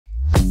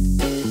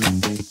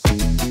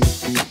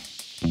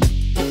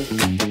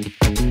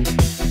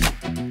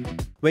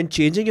When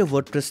changing your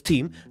WordPress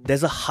theme,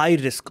 there's a high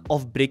risk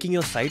of breaking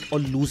your site or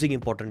losing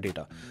important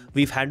data.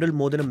 We've handled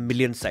more than 1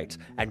 million sites,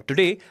 and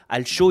today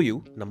I'll show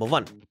you number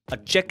 1, a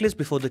checklist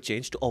before the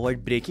change to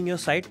avoid breaking your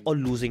site or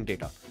losing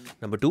data.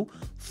 Number 2,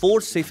 4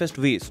 safest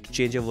ways to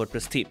change your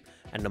WordPress theme.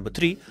 And number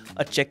 3,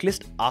 a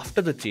checklist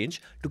after the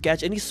change to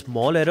catch any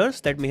small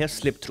errors that may have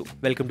slipped through.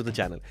 Welcome to the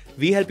channel.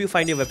 We help you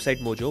find your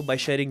website mojo by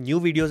sharing new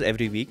videos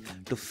every week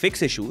to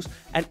fix issues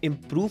and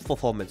improve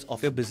performance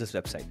of your business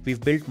website.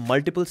 We've built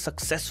multiple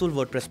successful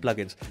WordPress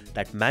plugins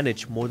that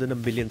manage more than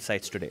 1 million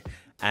sites today.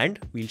 And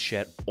we'll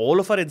share all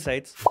of our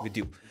insights with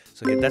you.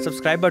 So hit that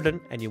subscribe button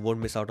and you won't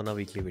miss out on our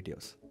weekly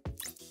videos.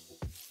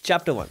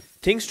 Chapter 1.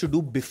 Things to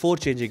do before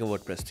changing a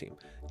WordPress theme.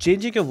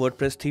 Changing your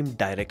WordPress theme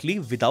directly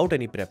without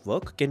any prep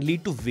work can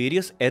lead to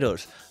various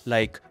errors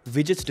like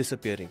widgets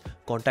disappearing,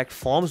 contact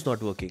forms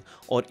not working,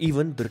 or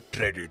even the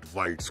dreaded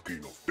white screen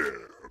of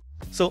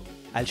death. So,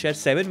 I'll share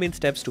 7 main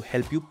steps to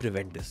help you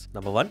prevent this.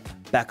 Number 1,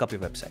 back up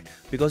your website.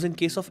 Because in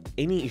case of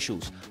any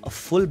issues, a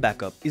full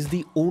backup is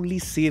the only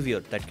savior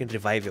that can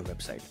revive your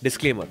website.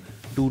 Disclaimer,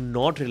 do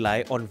not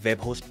rely on web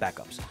host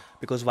backups.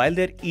 Because while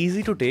they're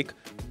easy to take,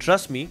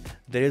 trust me,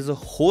 there is a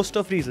host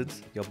of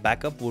reasons your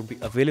backup won't be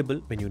available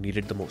when you need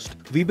it the most.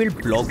 We built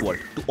Blog Vault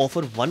to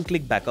offer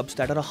one-click backups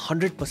that are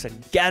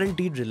 100%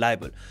 guaranteed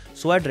reliable.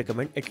 So I'd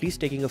recommend at least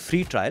taking a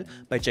free trial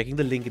by checking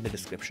the link in the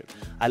description.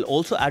 I'll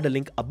also add a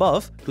link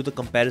above to the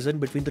comparison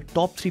between the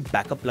top 3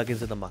 backup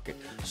plugins in the market,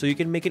 so you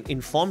can make an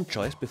informed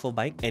choice before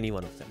buying any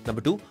one of them.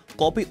 Number 2,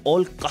 copy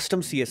all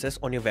custom CSS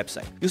on your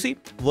website. You see,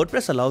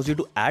 WordPress allows you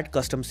to add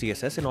custom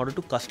CSS in order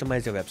to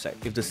customize your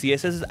website. If the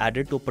CSS is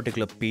added to a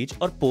particular page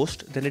or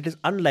post, then it is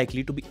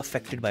unlikely to be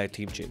affected by a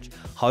theme change.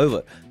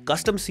 However,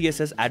 custom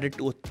CSS added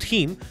to a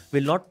theme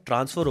will not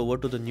transfer over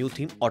to the new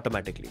theme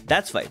automatically.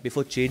 That's why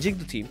before changing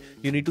the theme,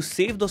 you need to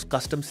save those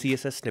custom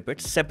CSS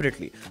snippets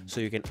separately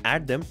so you can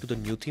add them to the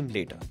new theme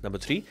later. Number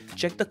 3,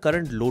 check the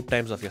current load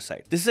times of your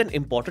site. This is an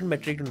important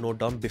metric to note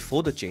down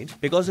before the change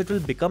because it will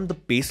become the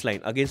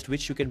baseline against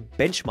which you can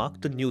benchmark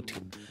the new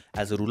theme.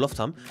 As a rule of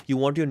thumb, you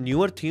want your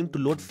newer theme to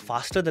load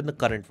faster than the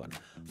current one.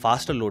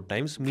 Faster load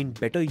times mean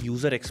better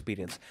user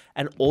experience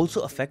and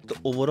also affect the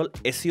overall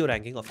SEO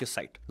ranking of your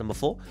site. Number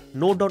 4,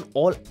 note down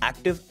all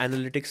active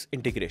analytics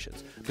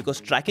integrations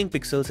because tracking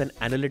pixels and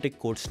analytic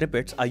code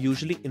snippets are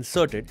usually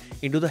inserted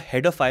into the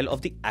header file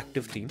of the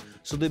active theme,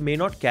 so they may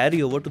not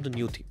carry over to the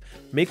new theme.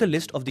 Make a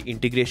list of the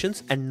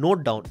integrations and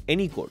note down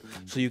any code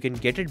so you can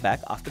get it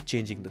back after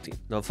changing the theme.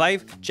 Number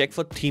 5, check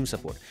for theme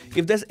support.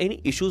 If there's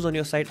any issues on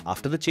your site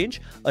after the change,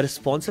 a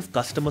responsive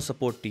customer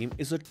support team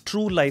is a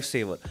true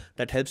lifesaver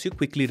that helps you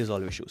quickly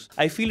resolve issues.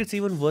 I feel it's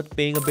even worth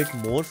paying a bit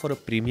more for a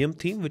premium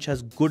theme which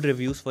has good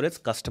reviews for its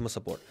customer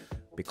support,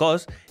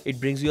 because it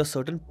brings you a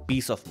certain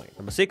peace of mind.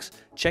 Number 6,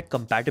 check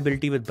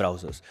compatibility with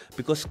browsers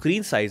because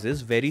screen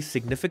sizes vary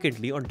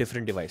significantly on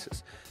different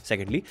devices.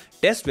 Secondly,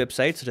 test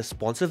websites'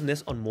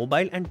 responsiveness on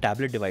mobile and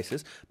tablet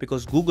devices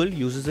because Google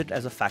uses it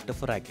as a factor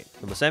for ranking.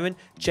 Number 7,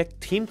 check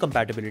theme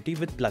compatibility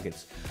with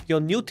plugins. Your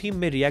new theme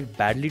may react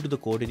badly to the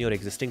code in your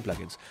existing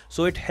plugins,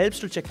 so it helps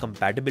to check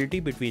compatibility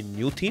between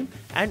new theme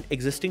and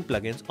existing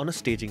plugins on a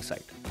staging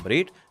site. Number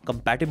 8,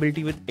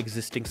 compatibility with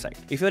existing site.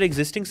 If your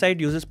existing site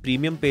uses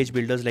premium page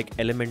builders like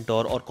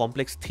Elementor or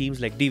complex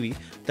themes like Divi,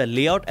 the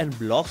layout and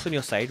blocks on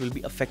your site will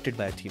be affected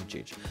by a theme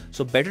change.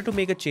 So better to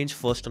make a change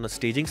first on a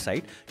staging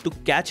site to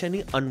catch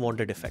any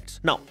unwanted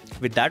effects. Now,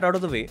 with that out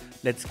of the way,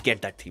 let's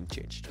get that theme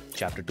changed.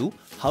 Chapter 2,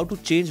 how to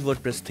change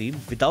WordPress theme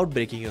without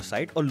breaking your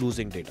site or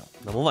losing data.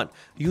 Number 1,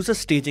 use a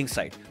staging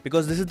site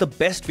because this is the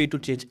best way to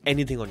change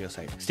anything on your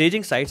site.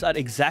 Staging sites are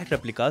exact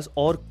replicas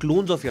or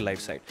clones of your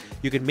live site.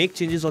 You can make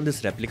changes on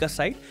this replica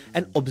site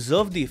and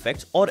observe the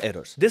effects or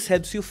errors. This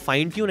helps you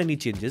fine-tune any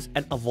changes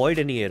and avoid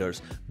any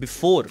errors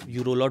before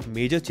you roll out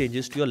major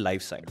changes to your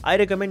live site. I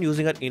recommend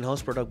using our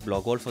in-house product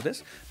Blog Vault for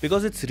this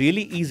because it's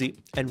really easy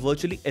and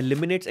virtually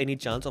eliminates any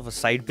chance of a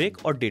site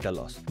break or data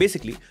loss.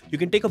 Basically, you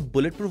can take a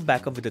bulletproof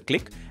backup with a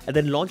click and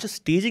then launch a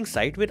staging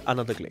site with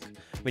another click.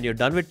 When you're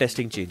done with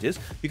testing changes,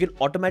 you can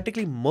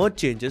automatically merge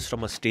changes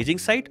from a staging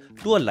site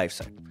to a live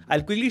site.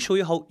 I'll quickly show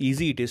you how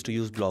easy it is to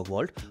use Blog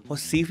Vault for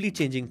safely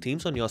changing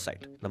themes on your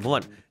site. Number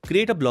 1,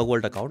 create a Blog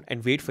Vault account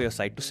and wait for your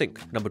site to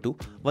sync. Number 2,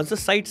 once the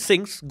site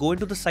syncs, go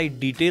into the site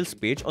details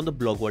page on the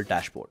Blog Vault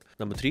dashboard.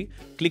 Number 3,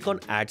 click on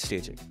Add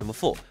Staging. Number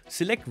 4,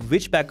 select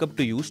which backup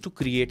to use to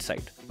create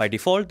site. By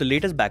default, the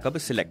latest backup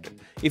is selected.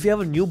 If you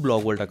have a new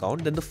Blog Vault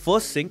account, then the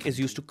first sync is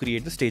used to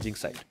create the staging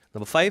site.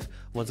 Number 5,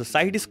 once the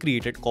site is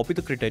created, copy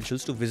the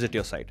credentials to visit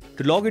your site.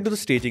 To log into the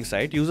staging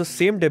site, use the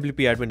same WP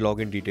admin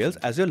login details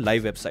as your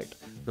live website.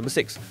 Number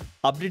 6,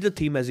 update the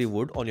theme as you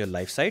would on your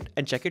live site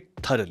and check it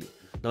thoroughly.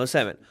 Number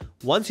 7,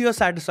 once you are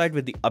satisfied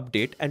with the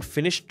update and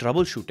finished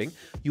troubleshooting,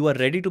 you are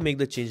ready to make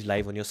the change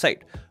live on your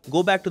site.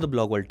 Go back to the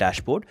Blog Vault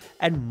dashboard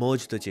and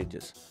merge the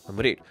changes.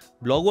 Number 8,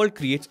 Blog Vault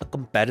creates a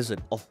comparison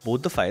of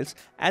both the files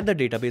and the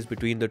database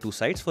between the two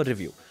sites for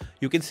review.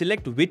 You can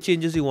select which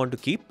changes you want to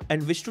keep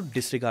and which to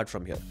disregard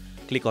from here.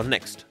 Click on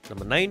Next.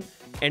 Number 9,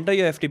 enter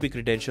your FTP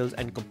credentials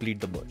and complete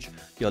the merge.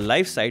 Your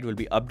live site will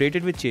be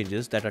updated with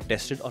changes that are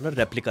tested on a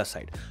replica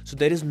site, so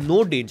there is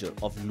no danger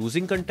of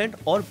losing content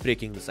or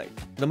breaking the site.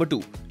 Number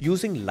 2,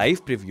 using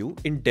live preview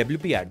in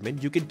WP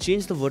admin, you can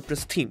change the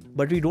WordPress theme,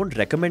 but we don't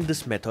recommend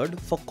this method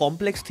for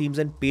complex themes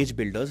and page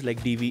builders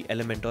like Divi,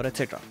 Elementor,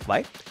 etc.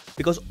 Why?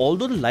 Because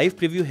although the live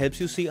preview helps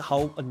you see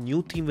how a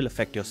new theme will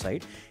affect your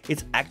site,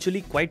 it's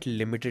actually quite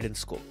limited in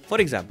scope. For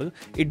example,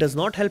 it does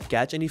not help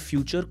catch any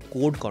future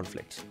code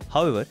conflicts.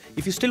 However,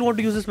 if you still want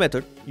to use this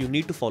method, you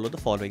need to follow the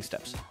following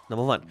steps.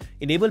 Number 1,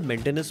 enable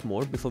maintenance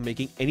mode before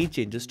making any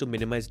changes to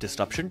minimize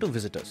disruption to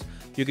visitors.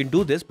 You can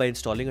do this by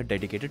installing a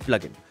dedicated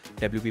plugin,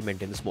 WP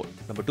maintenance mode.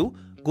 Number 2,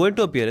 go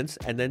into appearance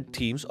and then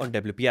themes on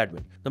WP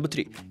admin. Number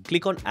 3,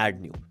 click on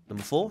add new.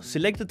 Number 4,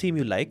 select the theme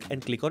you like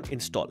and click on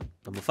install.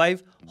 Number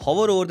 5,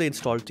 hover over the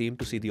installed theme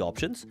to see the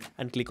options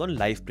and click on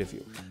live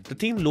preview. The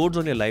theme loads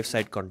on your live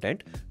site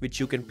content, which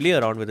you can play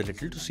around with a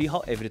little to see how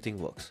everything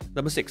works.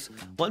 Number 6,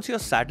 once you are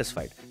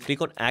satisfied,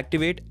 click on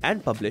activate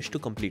and publish to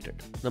complete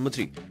it. Number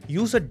 3,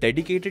 use a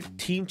dedicated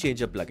theme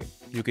changer plugin.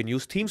 You can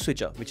use Theme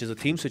Switcha, which is a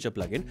theme switcher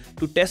plugin,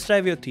 to test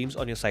drive your themes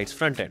on your site's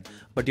front end,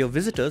 but your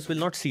visitors will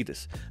not see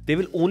this. They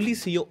will only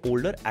see your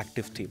older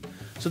active theme.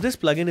 So this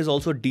plugin is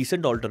also a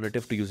decent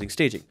alternative to using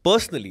staging.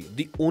 Personally,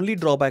 the only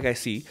drawback I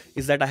see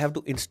is that I have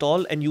to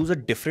install and use a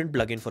different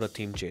plugin for a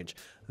theme change.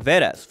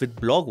 Whereas with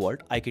Blog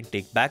Vault, I can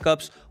take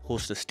backups,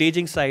 host a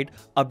staging site,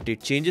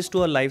 update changes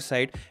to a live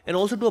site, and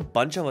also do a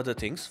bunch of other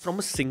things from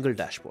a single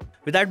dashboard.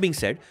 With that being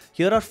said,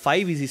 here are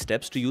 5 easy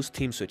steps to use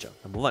Theme Switcher.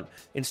 Number 1,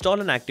 install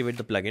and activate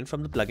the plugin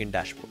from the plugin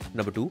dashboard.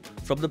 Number 2,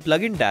 from the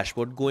plugin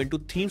dashboard, go into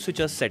Theme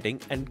Switcher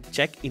setting and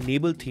check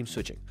enable theme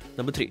switching.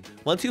 Number 3,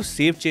 once you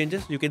save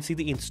changes, you can see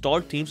the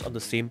installed themes on the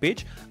same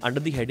page under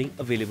the heading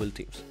available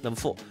themes. Number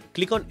 4,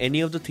 click on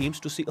any of the themes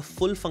to see a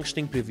full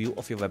functioning preview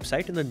of your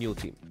website in the new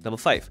theme. Number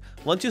 5,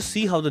 once you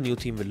see how the new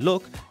theme will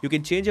look, you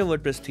can change your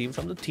WordPress theme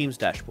from the themes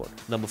dashboard.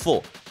 Number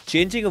 4,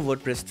 changing a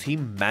WordPress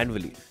theme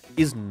manually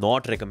is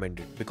not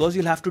recommended because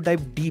you'll have to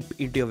dive deep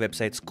into your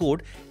website's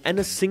code and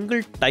a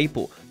single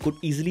typo could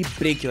easily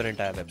break your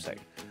entire website.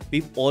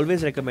 We've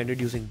always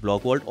recommended using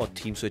Blog Vault or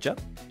Theme Switcher.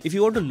 If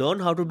you want to learn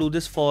how to do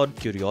this for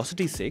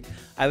curiosity's sake,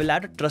 I will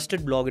add a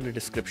trusted blog in the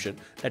description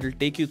that will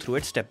take you through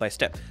it step by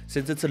step,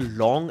 since it's a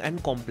long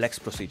and complex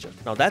procedure.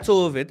 Now that's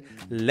over with,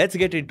 let's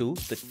get into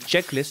the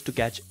checklist to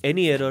catch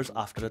any errors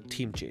after a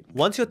theme change.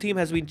 Once your theme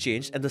has been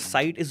changed and the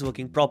site is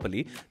working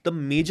properly, the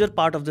major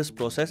part of this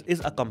process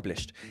is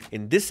accomplished.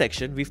 In this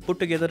section, we've put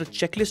together a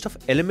checklist of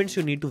elements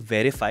you need to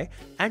verify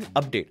and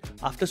update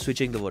after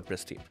switching the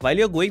WordPress theme. While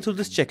you're going through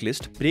this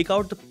checklist, break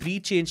out the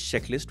pre-change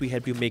checklist we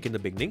help you make in the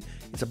beginning.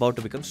 It's about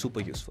to become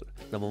super useful.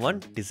 Number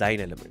 1,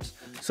 design elements.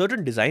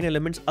 Certain design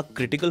elements are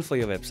critical for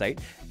your website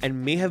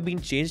and may have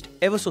been changed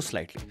ever so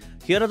slightly.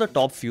 Here are the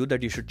top few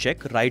that you should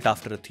check right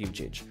after a theme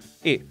change.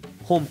 A,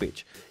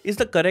 homepage. Is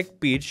the correct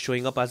page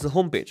showing up as the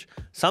homepage?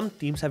 Some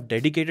themes have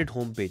dedicated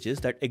home pages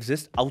that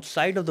exist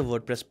outside of the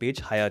WordPress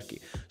page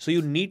hierarchy, so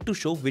you need to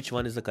show which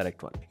one is the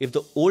correct one. If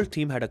the old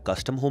theme had a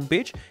custom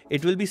homepage,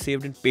 it will be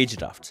saved in page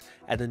drafts,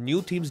 and the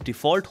new theme's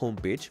default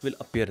homepage will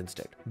appear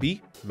instead.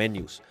 B,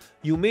 menus.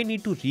 You may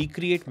need to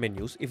recreate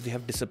menus if they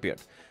have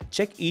disappeared.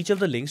 Check each of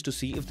the links to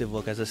see if they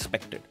work as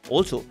expected.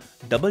 Also,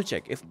 double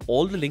check if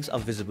all the links are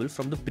visible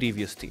from the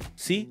previous theme.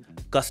 C,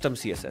 custom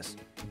CSS.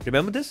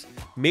 Remember this?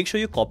 Make sure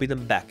you copy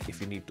them back if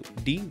you need to.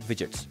 D,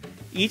 widgets.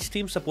 Each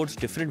theme supports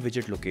different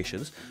widget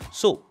locations,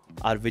 so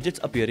are widgets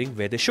appearing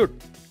where they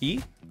should? E,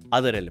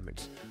 other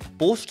elements.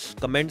 Posts,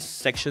 comments,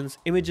 sections,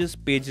 images,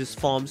 pages,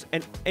 forms,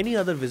 and any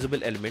other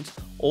visible elements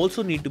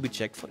also need to be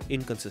checked for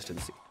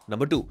inconsistency.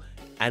 Number 2,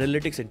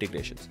 analytics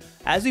integrations.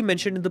 As we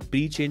mentioned in the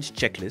pre-change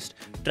checklist,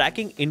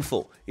 tracking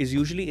info is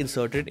usually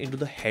inserted into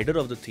the header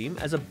of the theme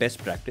as a best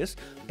practice,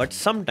 but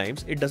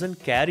sometimes it doesn't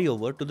carry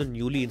over to the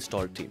newly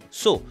installed theme.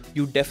 So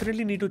you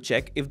definitely need to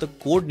check if the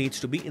code needs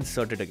to be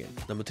inserted again.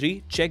 Number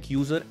 3, check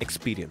user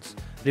experience.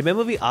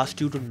 Remember we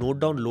asked you to note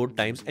down load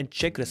times and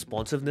check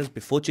responsiveness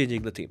before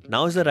changing the theme.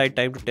 Now is the right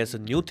time to test a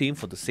new theme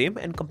for the same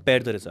and compare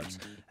the results.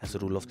 As a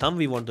rule of thumb,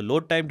 we want the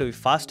load time to be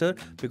faster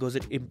because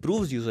it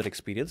improves user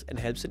experience and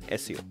helps in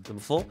SEO.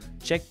 Number 4,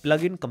 check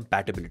plugin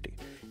compatibility.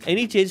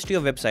 Any change to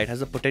your website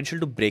has the potential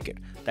to break it.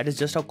 That is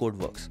just how code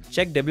works.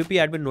 Check WP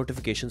admin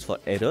notifications for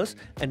errors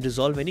and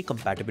resolve any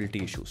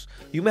compatibility issues.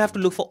 You may have to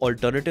look for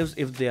alternatives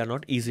if they are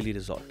not easily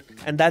resolved.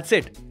 And that's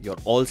it. You're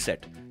all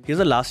set. Here's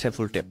a last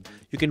helpful tip.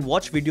 You can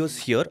watch videos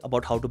here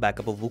about how to back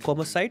up a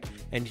WooCommerce site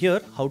and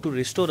here how to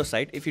restore a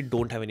site if you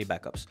don't have any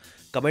backups.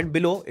 Comment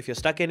below if you're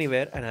stuck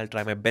anywhere and I'll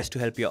try my best to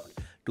help you out.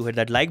 Do hit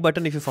that like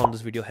button if you found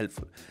this video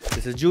helpful.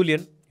 This is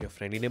Julian, your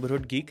friendly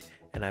neighborhood geek,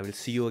 and I will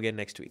see you again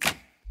next week.